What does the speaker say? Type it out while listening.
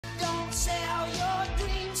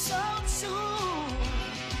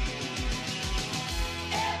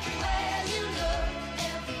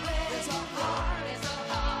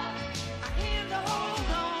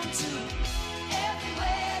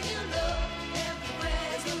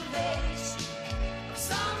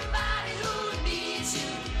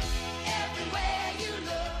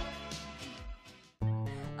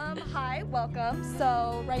welcome.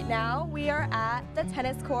 So right now we are at the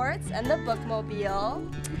tennis courts and the bookmobile,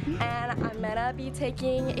 and I'm gonna be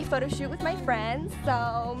taking a photo shoot with my friends.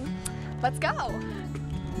 So let's go.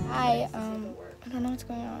 Hi, I don't know what's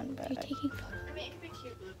going on, but You're taking photos. I mean, it's a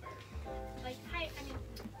cute blooper. Like, hi,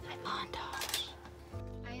 montage.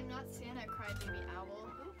 I am not Santa, crybaby owl,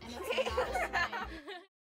 and it's not a sign.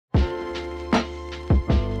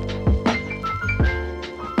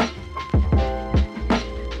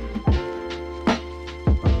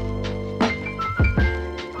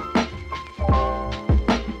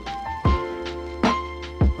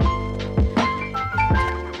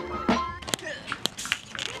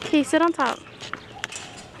 Okay, sit on top.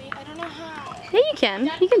 wait, I don't know how. Yeah, you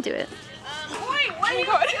can. You can do it. Wait, what are you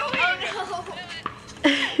doing? Oh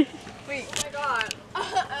no. Wait, oh my god.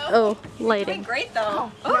 Oh, lighting. Doing great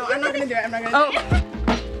though. No, I'm not gonna do it. I'm not gonna do it.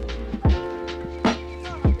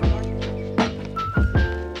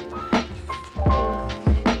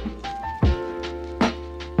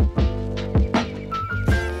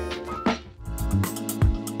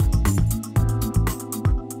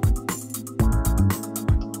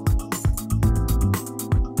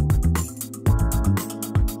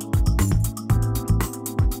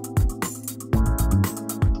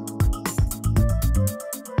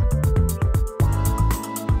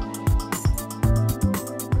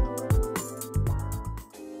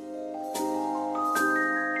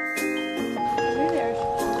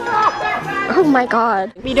 Oh my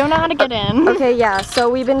god. We don't know how to get in. Okay, yeah, so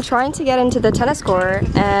we've been trying to get into the tennis court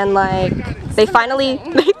and like they finally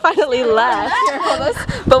left.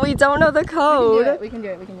 But we don't know the code. We can do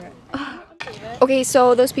it. Okay,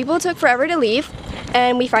 so those people took forever to leave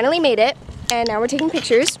and we finally made it and now we're taking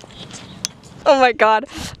pictures. Oh my god.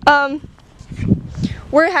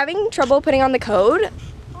 We're having trouble putting on the code.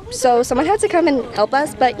 So someone had to come and help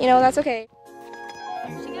us, but you know, that's okay.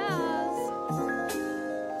 Here she goes.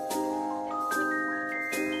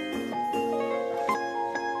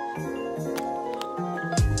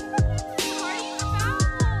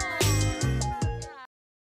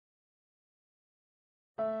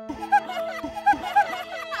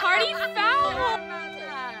 Party foul!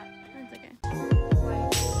 That's okay.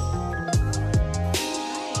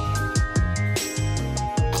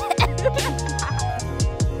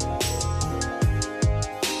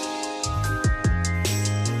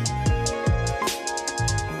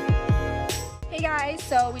 Hey guys,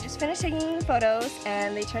 so we just finished taking photos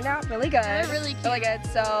and they turned out really good. They're really cute. Really good.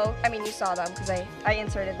 So, I mean, you saw them because I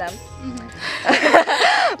inserted them.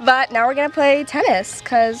 But now we're gonna play tennis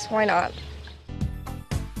because why not?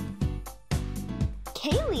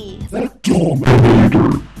 Kaylee.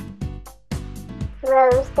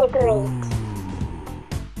 Rose the Great.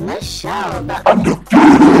 Michelle the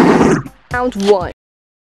Round one.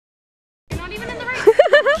 You're not even in the right.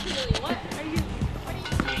 What are you?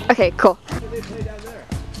 Okay, cool.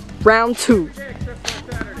 Round two.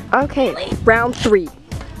 Okay, round three.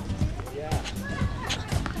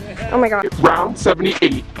 Oh my god. Round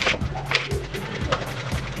 78.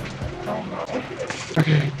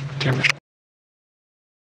 Okay, camera.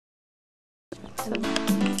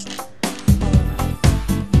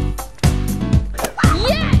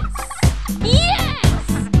 Yes! Yes!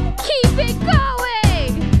 Keep it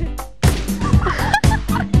going!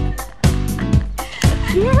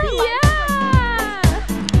 Yeah!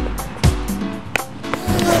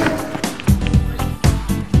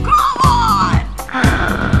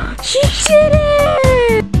 She did it!